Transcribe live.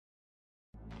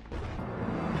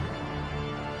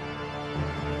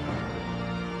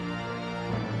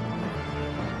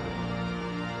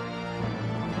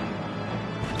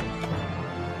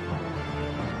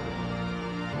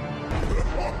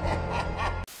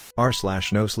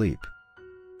r/NoSleep.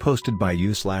 Posted by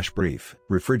u/brief,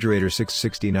 Refrigerator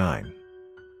 669.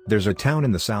 There's a town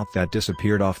in the south that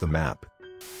disappeared off the map.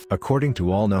 According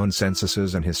to all known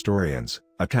censuses and historians,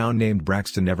 a town named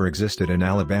Braxton never existed in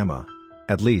Alabama.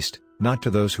 At least, not to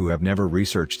those who have never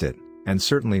researched it, and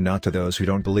certainly not to those who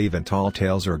don't believe in tall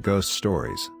tales or ghost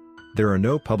stories. There are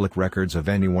no public records of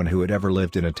anyone who had ever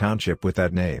lived in a township with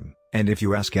that name, and if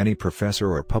you ask any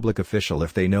professor or public official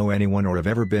if they know anyone or have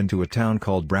ever been to a town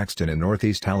called Braxton in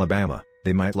northeast Alabama,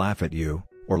 they might laugh at you,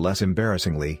 or less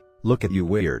embarrassingly, look at you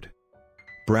weird.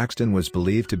 Braxton was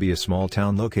believed to be a small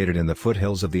town located in the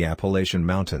foothills of the Appalachian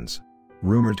Mountains,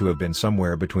 rumored to have been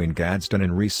somewhere between Gadsden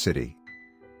and Reese City.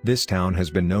 This town has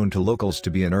been known to locals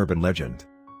to be an urban legend.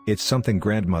 It's something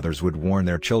grandmothers would warn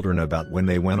their children about when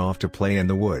they went off to play in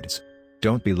the woods.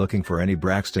 "Don't be looking for any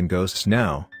Braxton ghosts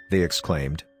now," they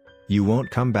exclaimed. "You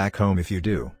won't come back home if you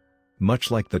do."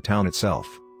 Much like the town itself,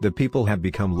 the people have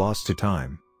become lost to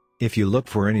time. If you look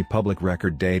for any public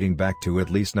record dating back to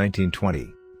at least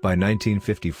 1920, by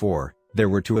 1954, there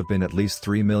were to have been at least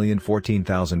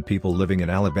 3,014,000 people living in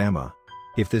Alabama.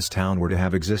 If this town were to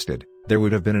have existed, there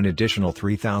would have been an additional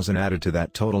 3,000 added to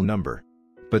that total number.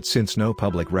 But since no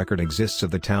public record exists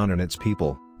of the town and its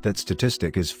people, that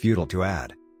statistic is futile to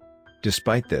add.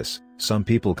 Despite this, some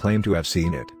people claim to have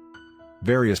seen it.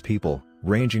 Various people,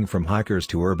 ranging from hikers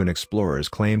to urban explorers,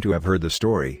 claim to have heard the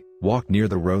story, walked near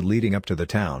the road leading up to the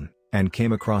town, and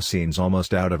came across scenes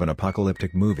almost out of an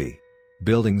apocalyptic movie.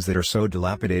 Buildings that are so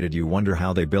dilapidated you wonder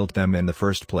how they built them in the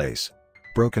first place.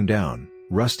 Broken down,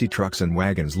 rusty trucks and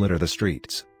wagons litter the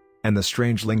streets. And the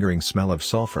strange lingering smell of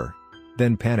sulfur.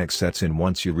 Then panic sets in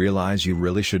once you realize you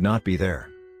really should not be there.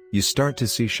 You start to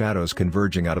see shadows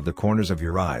converging out of the corners of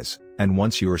your eyes, and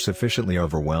once you are sufficiently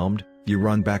overwhelmed, you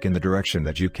run back in the direction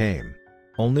that you came.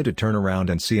 Only to turn around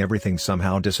and see everything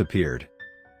somehow disappeared.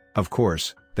 Of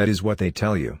course, that is what they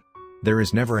tell you. There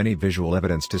is never any visual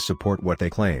evidence to support what they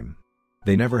claim.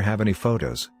 They never have any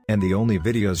photos, and the only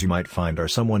videos you might find are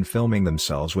someone filming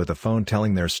themselves with a phone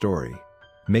telling their story,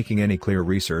 making any clear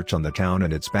research on the town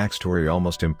and its backstory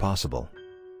almost impossible.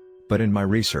 But in my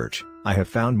research, I have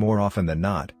found more often than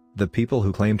not, the people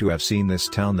who claim to have seen this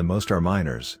town the most are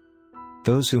miners.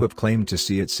 Those who have claimed to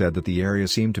see it said that the area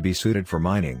seemed to be suited for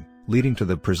mining, leading to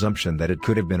the presumption that it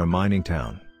could have been a mining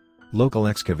town. Local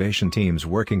excavation teams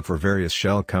working for various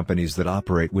shell companies that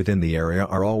operate within the area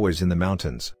are always in the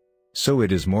mountains. So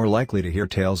it is more likely to hear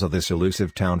tales of this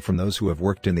elusive town from those who have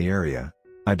worked in the area.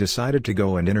 I decided to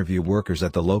go and interview workers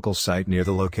at the local site near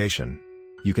the location.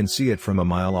 You can see it from a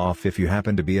mile off if you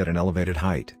happen to be at an elevated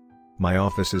height. My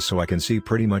office is so I can see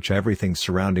pretty much everything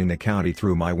surrounding the county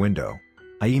through my window.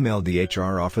 I emailed the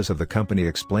HR office of the company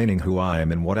explaining who I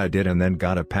am and what I did, and then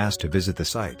got a pass to visit the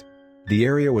site. The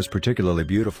area was particularly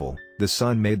beautiful, the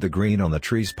sun made the green on the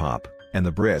trees pop, and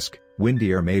the brisk,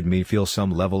 windy air made me feel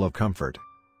some level of comfort.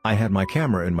 I had my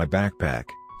camera in my backpack,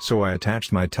 so I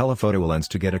attached my telephoto lens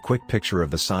to get a quick picture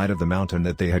of the side of the mountain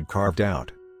that they had carved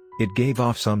out. It gave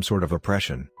off some sort of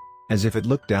oppression. As if it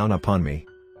looked down upon me.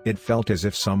 It felt as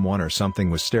if someone or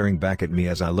something was staring back at me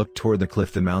as I looked toward the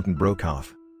cliff the mountain broke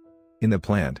off. In the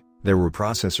plant, there were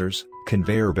processors,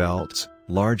 conveyor belts,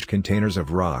 large containers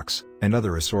of rocks, and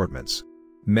other assortments.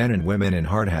 Men and women in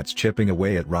hard hats chipping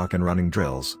away at rock and running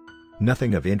drills.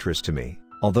 Nothing of interest to me,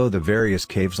 although the various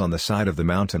caves on the side of the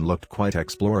mountain looked quite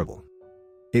explorable.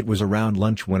 It was around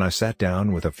lunch when I sat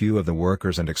down with a few of the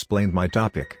workers and explained my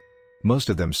topic. Most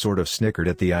of them sort of snickered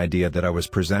at the idea that I was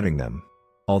presenting them.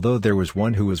 Although there was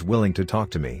one who was willing to talk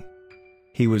to me.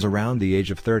 He was around the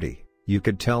age of 30, you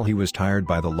could tell he was tired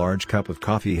by the large cup of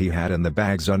coffee he had and the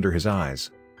bags under his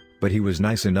eyes. But he was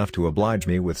nice enough to oblige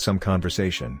me with some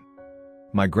conversation.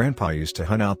 "My grandpa used to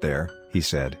hunt out there," he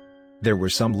said. There were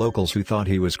some locals who thought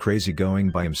he was crazy going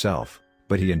by himself,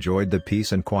 but he enjoyed the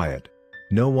peace and quiet.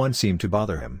 No one seemed to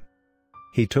bother him.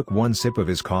 He took one sip of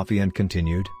his coffee and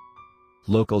continued.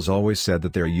 "Locals always said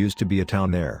that there used to be a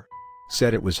town there.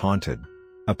 Said it was haunted.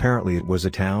 Apparently it was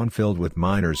a town filled with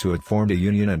miners who had formed a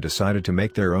union and decided to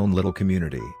make their own little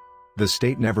community. The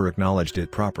state never acknowledged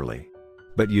it properly.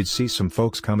 But you'd see some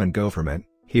folks come and go from it.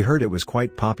 He heard it was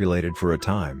quite populated for a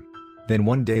time. Then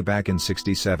one day back in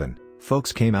 '67,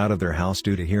 folks came out of their house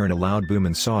due to hearing a loud boom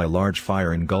and saw a large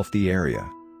fire engulf the area.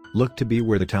 Looked to be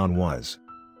where the town was."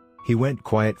 He went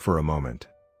quiet for a moment.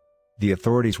 "The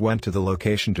authorities went to the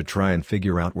location to try and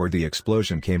figure out where the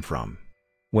explosion came from.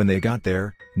 When they got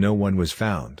there, no one was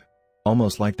found.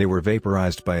 Almost like they were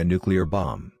vaporized by a nuclear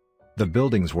bomb. The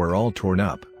buildings were all torn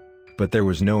up. But there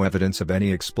was no evidence of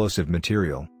any explosive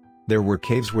material. There were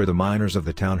caves where the miners of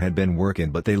the town had been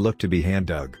working, but they looked to be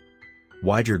hand-dug."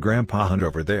 "Why'd your grandpa hunt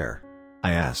over there?"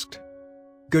 I asked.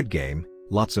 Good game,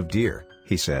 lots of deer,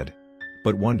 he said.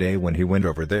 But one day when he went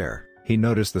over there, he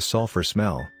noticed the sulfur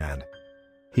smell, and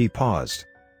he paused.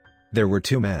 There were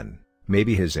two men,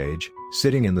 maybe his age,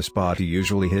 sitting in the spot he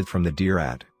usually hid from the deer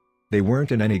at. They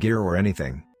weren't in any gear or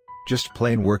anything. Just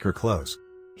plain worker clothes.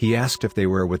 He asked if they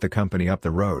were with the company up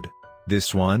the road.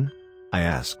 This one? I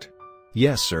asked.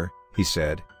 Yes sir, he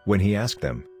said. When he asked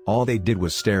them, all they did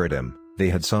was stare at him. They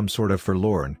had some sort of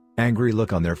forlorn, angry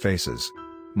look on their faces.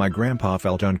 My grandpa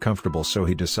felt uncomfortable, so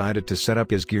he decided to set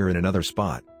up his gear in another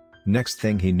spot. Next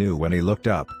thing he knew, when he looked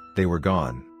up, they were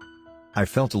gone. I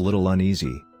felt a little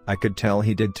uneasy. I could tell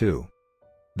he did too.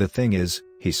 The thing is,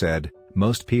 he said,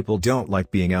 most people don't like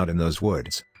being out in those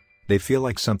woods. They feel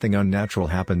like something unnatural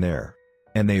happened there.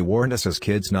 And they warned us as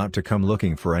kids not to come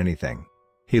looking for anything.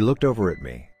 He looked over at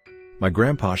me. My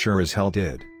grandpa sure as hell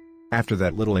did. After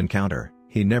that little encounter,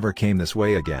 he never came this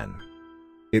way again.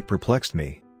 It perplexed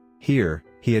me. Here,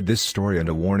 he had this story and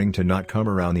a warning to not come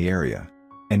around the area.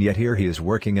 And yet here he is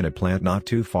working in a plant not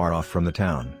too far off from the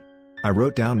town. I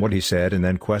wrote down what he said and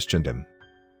then questioned him.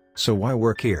 So why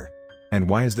work here? And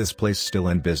why is this place still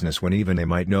in business when even they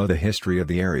might know the history of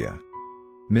the area?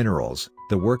 Minerals,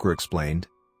 the worker explained.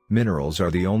 Minerals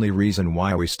are the only reason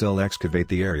why we still excavate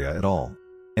the area at all.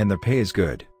 And the pay is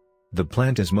good. The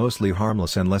plant is mostly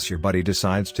harmless unless your buddy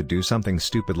decides to do something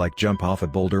stupid like jump off a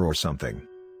boulder or something.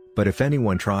 But if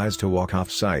anyone tries to walk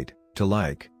off-site,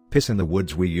 to piss in the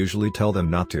woods, we usually tell them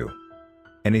not to.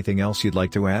 Anything else you'd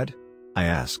like to add? I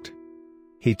asked.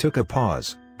 He took a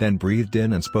pause, then breathed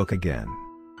in and spoke again.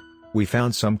 We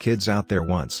found some kids out there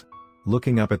once.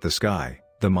 Looking up at the sky,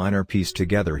 the miner pieced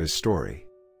together his story.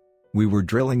 We were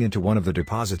drilling into one of the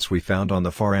deposits we found on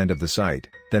the far end of the site,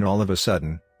 then all of a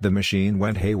sudden, the machine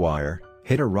went haywire,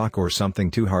 hit a rock or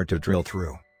something too hard to drill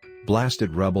through.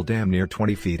 Blasted rubble damn near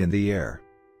 20 feet in the air.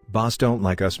 Boss don't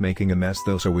like us making a mess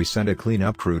though, so we sent a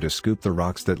cleanup crew to scoop the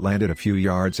rocks that landed a few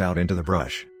yards out into the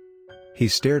brush. He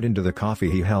stared into the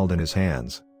coffee he held in his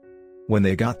hands. When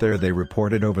they got there, they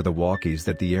reported over the walkies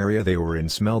that the area they were in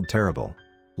smelled terrible.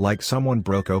 Like someone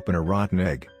broke open a rotten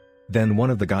egg. Then one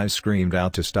of the guys screamed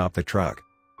out to stop the truck.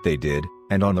 They did,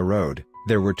 and on the road,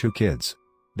 there were two kids.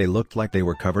 They looked like they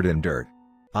were covered in dirt.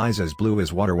 Eyes as blue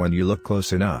as water when you look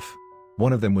close enough.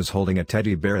 One of them was holding a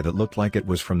teddy bear that looked like it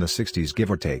was from the 60s,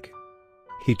 give or take.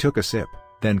 He took a sip,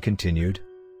 then continued.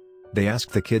 They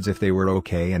asked the kids if they were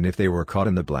okay and if they were caught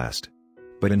in the blast.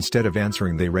 But instead of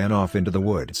answering, they ran off into the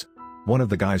woods. One of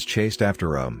the guys chased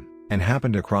after and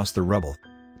happened across the rubble.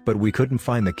 But we couldn't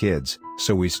find the kids,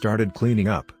 so we started cleaning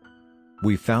up.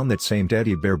 We found that same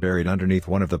teddy bear buried underneath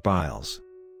one of the piles.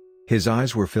 His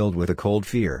eyes were filled with a cold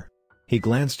fear. He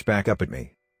glanced back up at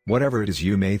me. Whatever it is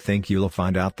you may think you'll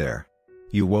find out there,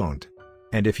 you won't.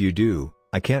 And if you do,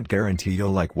 I can't guarantee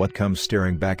you'll like what comes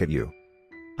staring back at you.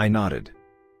 I nodded.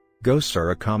 Ghosts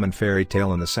are a common fairy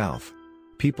tale in the South.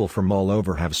 People from all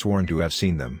over have sworn to have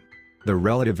seen them. The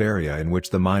relative area in which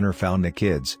the miner found the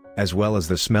kids, as well as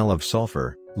the smell of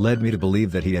sulfur, led me to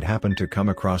believe that he had happened to come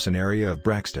across an area of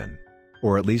Braxton.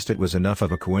 Or at least it was enough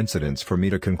of a coincidence for me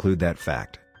to conclude that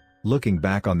fact. Looking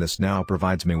back on this now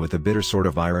provides me with a bitter sort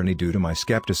of irony due to my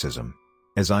skepticism,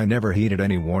 as I never heeded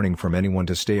any warning from anyone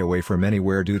to stay away from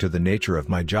anywhere due to the nature of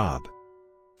my job.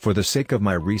 For the sake of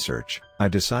my research, I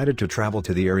decided to travel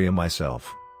to the area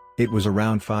myself. It was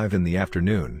around 5 in the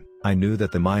afternoon. I knew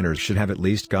that the miners should have at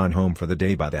least gone home for the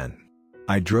day by then.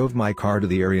 I drove my car to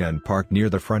the area and parked near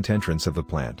the front entrance of the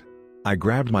plant. I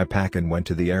grabbed my pack and went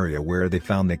to the area where they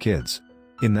found the kids.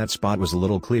 In that spot was a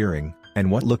little clearing, and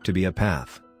what looked to be a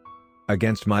path.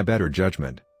 Against my better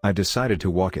judgment, I decided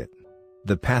to walk it.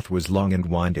 The path was long and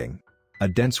winding. A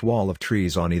dense wall of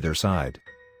trees on either side.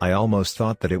 I almost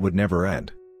thought that it would never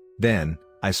end. Then,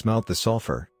 I smelt the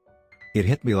sulfur. It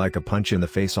hit me like a punch in the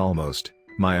face almost.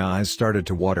 My eyes started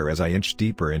to water as I inched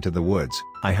deeper into the woods.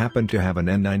 I happened to have an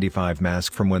N95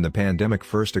 mask from when the pandemic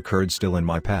first occurred still in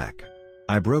my pack.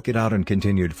 I broke it out and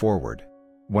continued forward.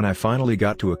 When I finally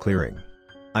got to a clearing,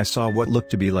 I saw what looked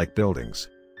to be like buildings.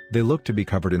 They looked to be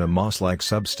covered in a moss-like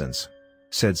substance.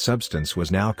 Said substance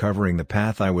was now covering the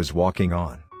path I was walking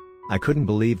on. I couldn't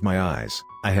believe my eyes.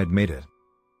 I had made it.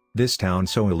 This town,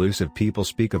 so elusive, people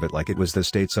speak of it like it was the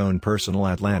state's own personal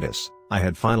Atlantis, I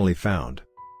had finally found.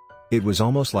 It was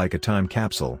almost like a time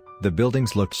capsule. The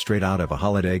buildings looked straight out of a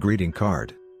holiday greeting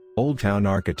card. Old town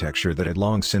architecture that had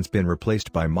long since been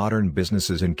replaced by modern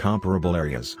businesses in comparable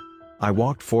areas. I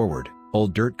walked forward.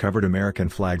 Old dirt-covered American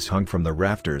flags hung from the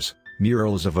rafters.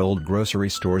 Murals of old grocery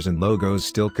stores and logos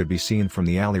still could be seen from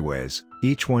the alleyways,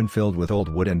 each one filled with old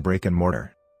wood and brick and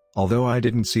mortar. Although I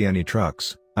didn't see any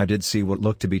trucks, I did see what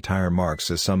looked to be tire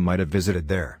marks, as some might have visited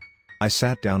there. I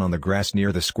sat down on the grass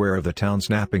near the square of the town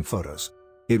snapping photos.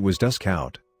 It was dusk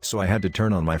out, so I had to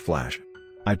turn on my flash.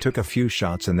 I took a few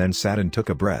shots and then sat and took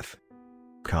a breath.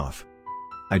 Cough.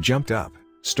 I jumped up,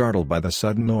 startled by the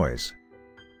sudden noise.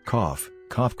 Cough,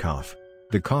 cough, cough.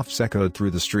 The coughs echoed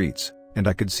through the streets, and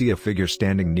I could see a figure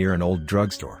standing near an old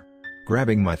drugstore.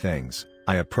 Grabbing my things,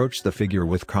 I approached the figure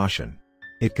with caution.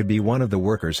 It could be one of the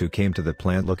workers who came to the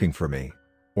plant looking for me.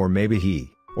 Or maybe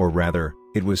or rather,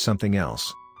 it was something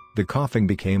else. The coughing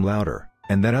became louder,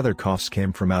 and then other coughs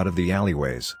came from out of the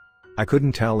alleyways. I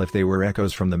couldn't tell if they were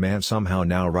echoes from the man somehow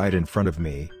now right in front of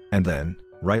me, and then,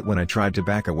 right when I tried to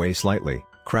back away slightly,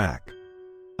 crack.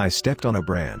 I stepped on a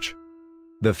branch.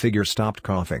 The figure stopped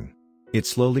coughing. It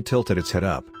slowly tilted its head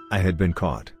up. I had been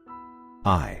caught.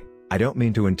 I don't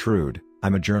mean to intrude,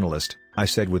 I'm a journalist, I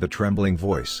said with a trembling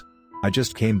voice. I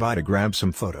just came by to grab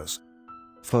some photos.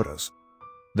 Photos.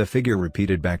 The figure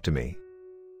repeated back to me.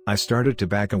 I started to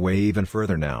back away even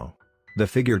further now. The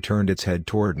figure turned its head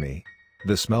toward me.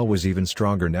 The smell was even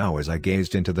stronger now as I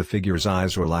gazed into the figure's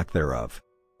eyes or lack thereof.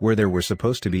 Where there were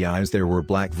supposed to be eyes there were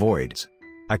black voids.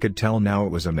 I could tell now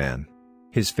it was a man.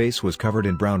 His face was covered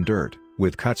in brown dirt,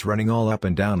 with cuts running all up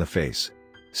and down the face.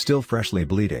 Still freshly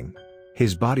bleeding.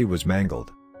 His body was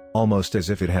mangled. Almost as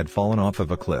if it had fallen off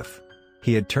of a cliff.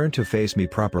 He had turned to face me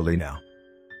properly now.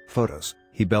 Photos,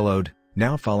 he bellowed,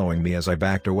 now following me as I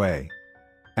backed away.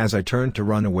 As I turned to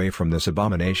run away from this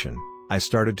abomination, I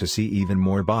started to see even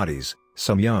more bodies,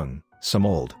 some young, some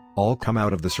old, all come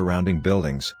out of the surrounding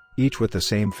buildings, each with the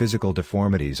same physical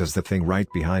deformities as the thing right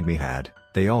behind me had.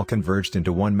 They all converged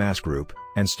into one mass group,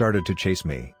 and started to chase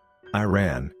me. I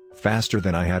ran, faster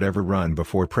than I had ever run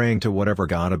before, praying to whatever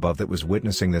God above that was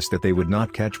witnessing this that they would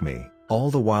not catch me. All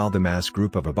the while the mass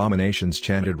group of abominations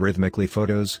chanted rhythmically,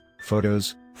 photos,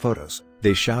 photos, photos.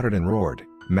 They shouted and roared,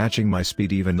 matching my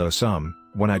speed even though some,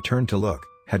 when I turned to look,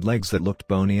 had legs that looked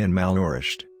bony and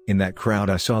malnourished. In that crowd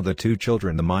I saw the two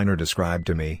children the miner described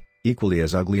to me, equally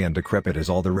as ugly and decrepit as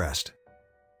all the rest.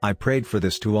 I prayed for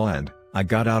this to end. I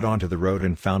got out onto the road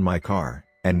and found my car,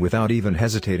 and without even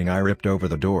hesitating I ripped over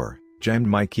the door, jammed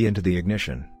my key into the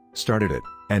ignition, started it,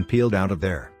 and peeled out of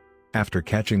there. After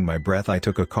catching my breath I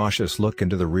took a cautious look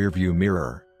into the rearview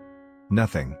mirror.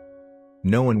 Nothing.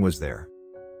 No one was there.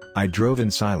 I drove in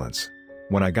silence.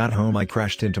 When I got home I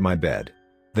crashed into my bed.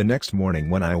 The next morning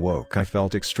when I awoke I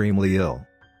felt extremely ill.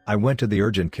 I went to the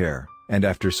urgent care, and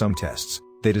after some tests,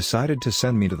 they decided to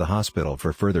send me to the hospital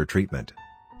for further treatment.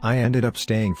 I ended up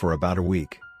staying for about a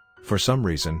week. For some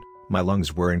reason, my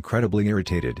lungs were incredibly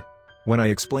irritated. When I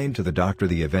explained to the doctor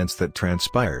the events that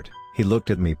transpired, he looked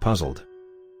at me puzzled.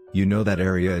 You know that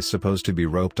area is supposed to be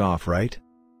roped off, right?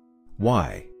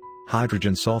 Why?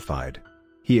 Hydrogen sulfide.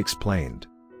 He explained.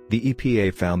 The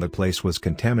EPA found the place was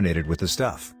contaminated with the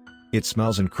stuff. It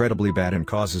smells incredibly bad and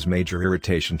causes major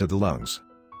irritation to the lungs.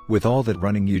 With all that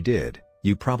running you did,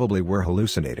 you probably were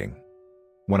hallucinating.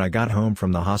 When I got home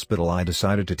from the hospital I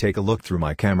decided to take a look through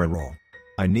my camera roll.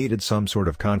 I needed some sort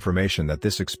of confirmation that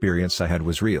this experience I had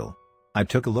was real. I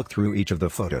took a look through each of the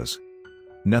photos.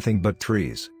 Nothing but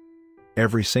trees.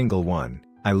 Every single one,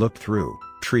 I looked through,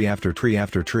 tree after tree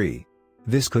after tree.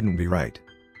 This couldn't be right.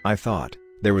 I thought,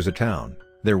 there was a town,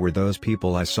 there were those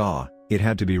people I saw, it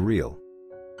had to be real.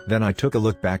 Then I took a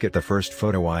look back at the first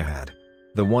photo I had.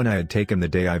 The one I had taken the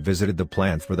day I visited the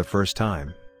plant for the first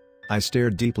time. I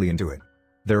stared deeply into it.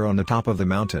 There on the top of the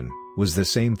mountain, was the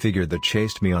same figure that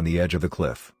chased me on the edge of the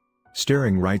cliff.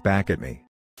 Staring right back at me.